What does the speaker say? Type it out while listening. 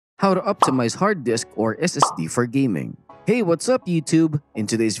how to optimize hard disk or SSD for gaming. Hey, what's up YouTube? In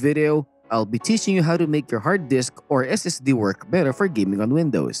today's video, I'll be teaching you how to make your hard disk or SSD work better for gaming on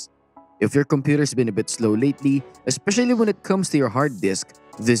Windows. If your computer's been a bit slow lately, especially when it comes to your hard disk,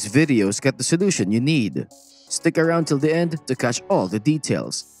 this video's got the solution you need. Stick around till the end to catch all the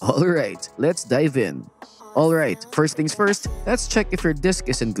details. Alright, let's dive in. Alright, first things first, let's check if your disk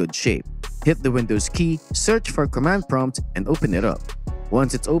is in good shape. Hit the Windows key, search for command prompt, and open it up.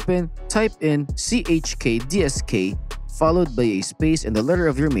 Once it's open, type in chkdsk followed by a space and the letter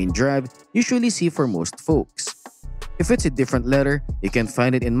of your main drive, usually C for most folks. If it's a different letter, you can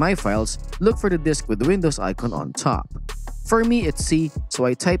find it in My Files. Look for the disk with the Windows icon on top. For me, it's C, so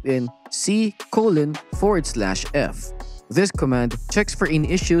I type in C:/F. This command checks for any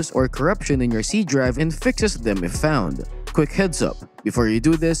issues or corruption in your C drive and fixes them if found. Quick heads up, before you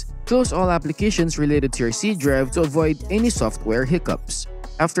do this, close all applications related to your C drive to avoid any software hiccups.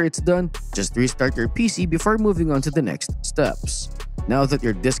 After it's done, just restart your PC before moving on to the next steps. Now that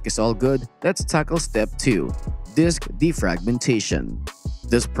your disk is all good, let's tackle step 2, disk defragmentation.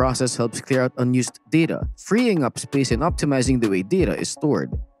 This process helps clear out unused data, freeing up space and optimizing the way data is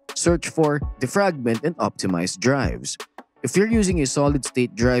stored. Search for defragment and optimize drives. If you're using a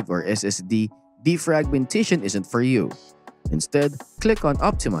solid-state drive or SSD, defragmentation isn't for you. Instead, click on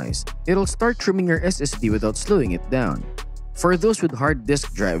Optimize. It'll start trimming your SSD without slowing it down. For those with hard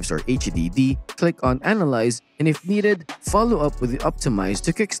disk drives or HDD, click on Analyze, and if needed, follow up with the Optimize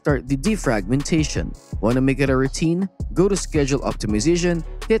to kickstart the defragmentation. Want to make it a routine? Go to Schedule Optimization,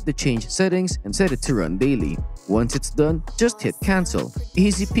 hit the Change Settings, and set it to run daily. Once it's done, just hit Cancel.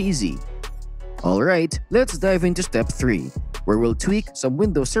 Easy peasy. Alright, let's dive into step 3, where we'll tweak some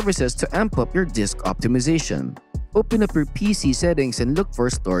Windows services to amp up your disk optimization. Open up your PC settings and look for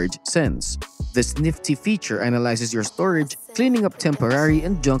Storage Sense. This nifty feature analyzes your storage, cleaning up temporary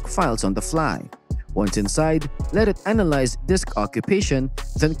and junk files on the fly. Once inside, let it analyze disk occupation,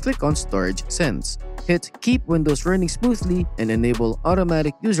 then click on Storage Sense. Hit Keep Windows Running Smoothly and enable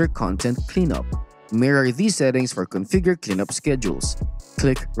Automatic User Content Cleanup. Mirror these settings for Configure Cleanup Schedules.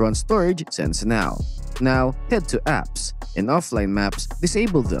 Click Run Storage Sense now. Now, head to Apps. In Offline Maps,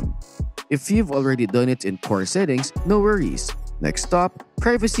 disable them. If you've already done it in Core Settings, no worries. Next stop,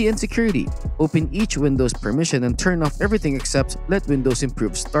 Privacy and Security. Open each Windows permission and turn off everything except Let Windows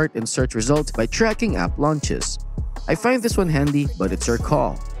Improve Start and Search Results by tracking app launches. I find this one handy, but it's your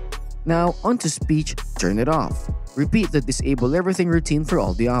call. Now, onto Speech, turn it off. Repeat the Disable Everything routine for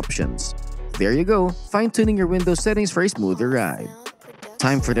all the options. There you go, fine-tuning your Windows settings for a smoother ride.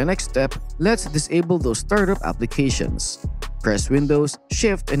 Time for the next step, let's disable those startup applications. Press Windows,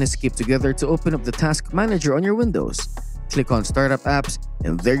 Shift, and Escape together to open up the Task Manager on your Windows. Click on Startup Apps,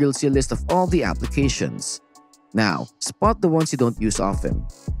 and there you'll see a list of all the applications. Now, spot the ones you don't use often.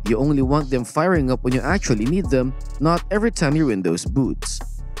 You only want them firing up when you actually need them, not every time your Windows boots.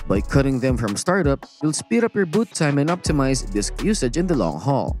 By cutting them from startup, you'll speed up your boot time and optimize disk usage in the long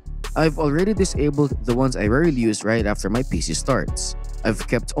haul. I've already disabled the ones I rarely use right after my PC starts. I've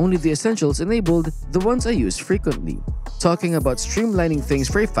kept only the essentials enabled, the ones I use frequently. Talking about streamlining things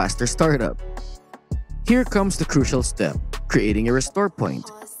for a faster startup. Here comes the crucial step, creating a restore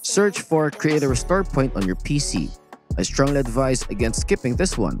point. Search for Create a Restore Point on your PC. I strongly advise against skipping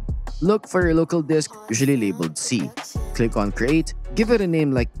this one. Look for your local disk, usually labeled C. Click on Create, give it a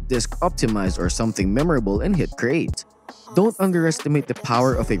name like Disk Optimized or something memorable and hit Create. Don't underestimate the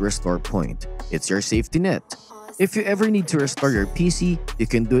power of a restore point. It's your safety net. If you ever need to restore your PC, you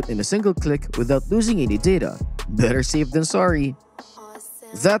can do it in a single click without losing any data. Better safe than sorry.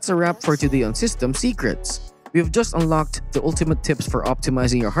 That's a wrap for today on System Secrets. We've just unlocked the ultimate tips for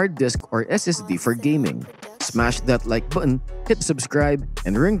optimizing your hard disk or SSD for gaming. Smash that like button, hit subscribe,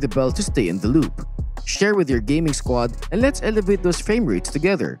 and ring the bell to stay in the loop. Share with your gaming squad and let's elevate those frame rates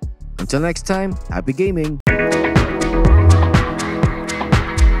together. Until next time, happy gaming!